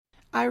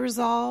I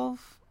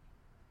resolve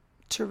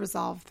to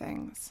resolve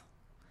things.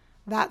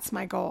 That's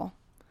my goal,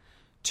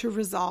 to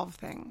resolve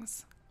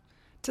things,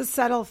 to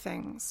settle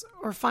things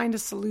or find a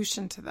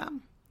solution to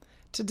them,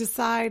 to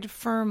decide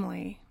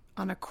firmly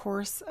on a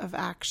course of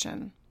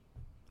action.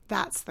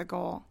 That's the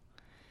goal.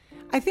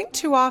 I think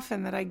too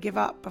often that I give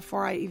up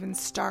before I even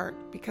start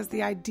because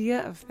the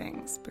idea of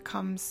things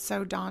becomes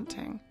so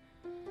daunting.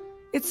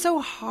 It's so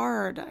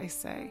hard, I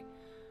say,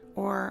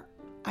 or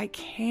I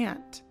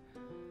can't.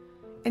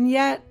 And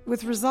yet,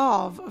 with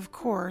resolve, of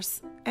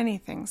course,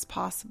 anything's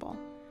possible.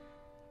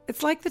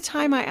 It's like the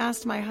time I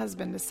asked my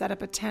husband to set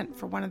up a tent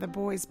for one of the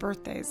boys'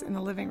 birthdays in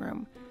the living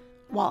room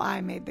while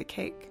I made the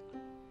cake.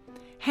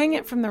 "Hang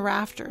it from the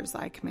rafters,"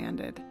 I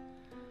commanded.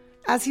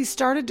 As he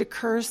started to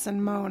curse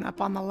and moan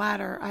up on the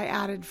ladder, I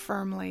added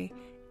firmly,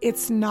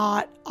 "It's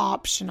not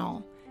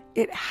optional.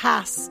 It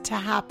has to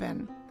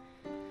happen."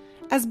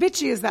 As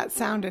bitchy as that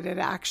sounded, it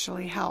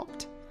actually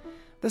helped.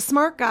 The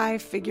smart guy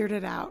figured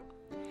it out.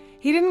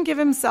 He didn't give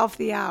himself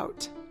the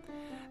out.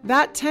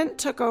 That tent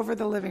took over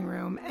the living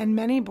room, and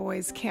many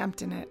boys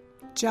camped in it,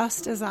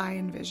 just as I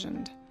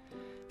envisioned.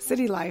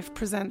 City life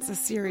presents a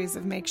series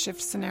of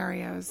makeshift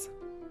scenarios.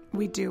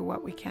 We do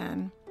what we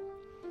can.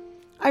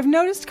 I've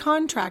noticed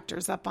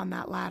contractors up on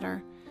that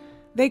ladder.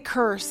 They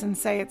curse and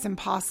say it's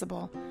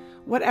impossible,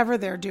 whatever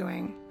they're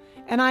doing,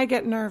 and I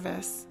get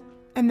nervous,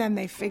 and then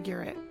they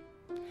figure it.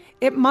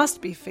 It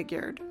must be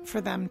figured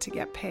for them to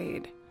get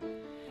paid.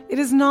 It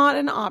is not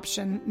an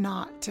option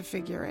not to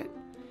figure it.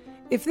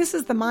 If this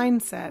is the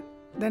mindset,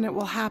 then it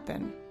will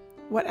happen,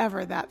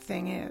 whatever that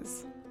thing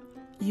is.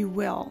 You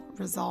will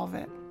resolve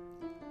it.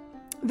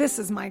 This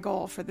is my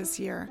goal for this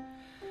year.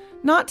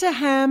 Not to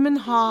hem and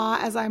haw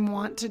as I'm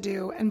wont to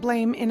do and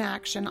blame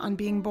inaction on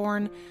being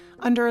born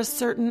under a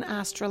certain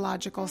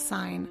astrological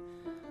sign,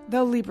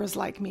 though Libras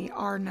like me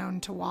are known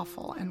to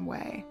waffle and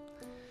weigh.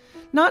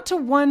 Not to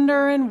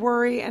wonder and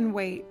worry and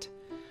wait.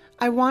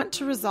 I want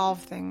to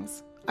resolve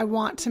things. I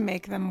want to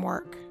make them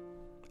work.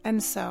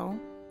 And so,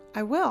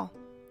 I will.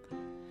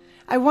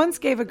 I once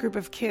gave a group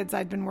of kids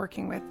I'd been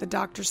working with the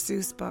Dr.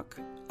 Seuss book,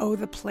 "Oh,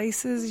 the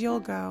Places You'll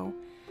Go,"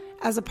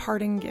 as a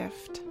parting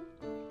gift.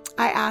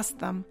 I asked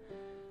them,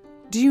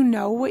 "Do you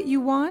know what you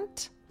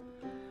want?"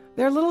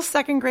 Their little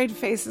second-grade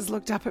faces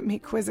looked up at me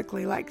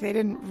quizzically like they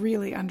didn't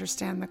really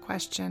understand the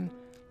question.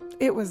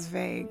 It was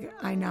vague,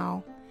 I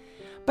know.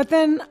 But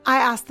then I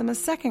asked them a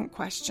second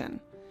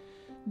question.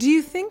 "Do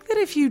you think that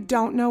if you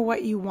don't know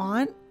what you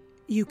want,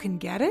 you can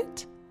get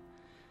it?"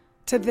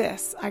 To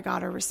this, I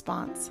got a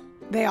response.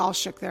 They all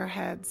shook their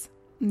heads.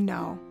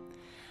 No.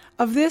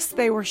 Of this,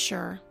 they were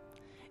sure.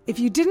 If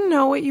you didn't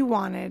know what you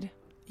wanted,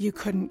 you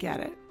couldn't get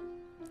it.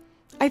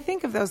 I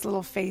think of those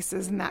little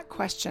faces and that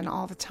question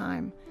all the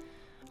time.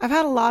 I've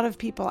had a lot of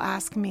people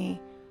ask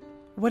me,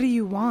 "What do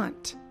you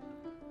want?"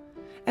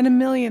 And a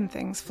million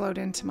things float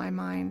into my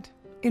mind.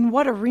 In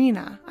what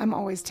arena, I'm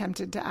always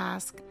tempted to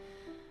ask.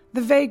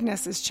 The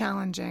vagueness is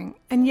challenging,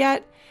 and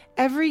yet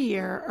every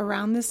year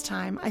around this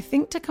time, I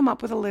think to come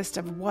up with a list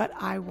of what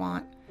I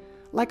want,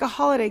 like a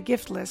holiday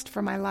gift list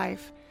for my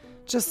life,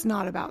 just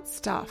not about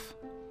stuff.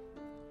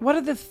 What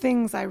are the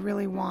things I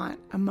really want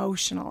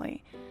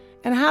emotionally?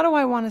 And how do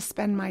I want to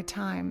spend my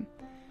time?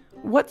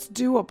 What's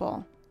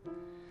doable?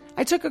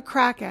 I took a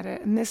crack at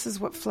it, and this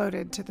is what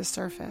floated to the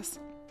surface.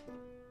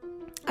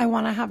 I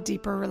want to have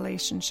deeper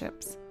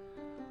relationships.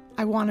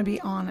 I want to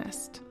be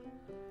honest.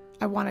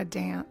 I want to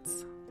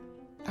dance.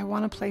 I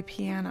want to play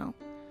piano.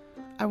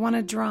 I want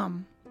to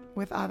drum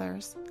with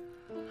others.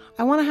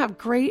 I want to have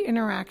great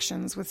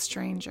interactions with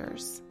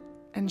strangers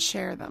and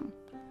share them.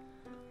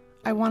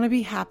 I want to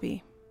be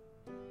happy.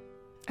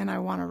 And I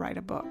want to write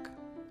a book.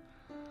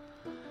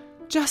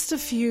 Just a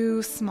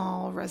few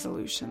small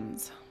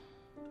resolutions.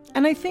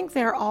 And I think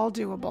they're all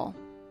doable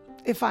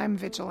if I'm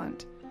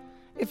vigilant.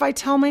 If I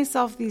tell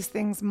myself these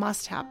things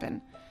must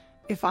happen.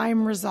 If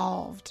I'm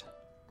resolved,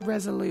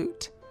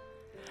 resolute.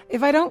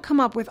 If I don't come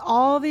up with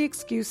all the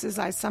excuses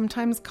I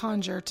sometimes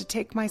conjure to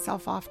take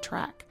myself off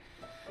track,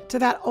 to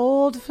that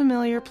old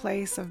familiar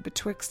place of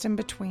betwixt and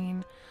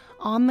between,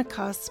 on the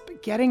cusp,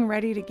 getting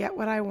ready to get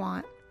what I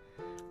want,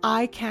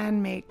 I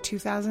can make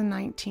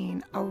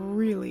 2019 a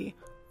really,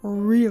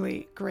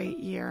 really great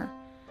year.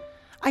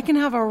 I can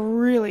have a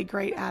really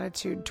great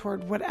attitude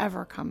toward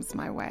whatever comes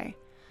my way.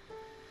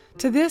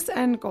 To this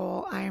end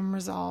goal, I am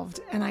resolved,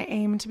 and I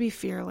aim to be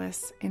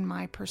fearless in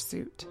my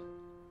pursuit.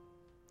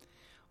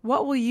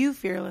 What will you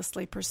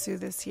fearlessly pursue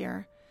this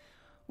year?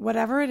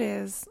 Whatever it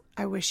is,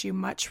 I wish you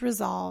much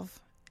resolve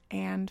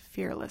and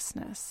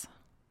fearlessness.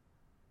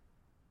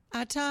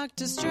 I talk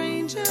to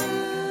strangers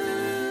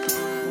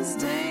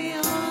day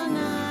or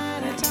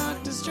night. I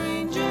talk to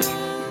strangers.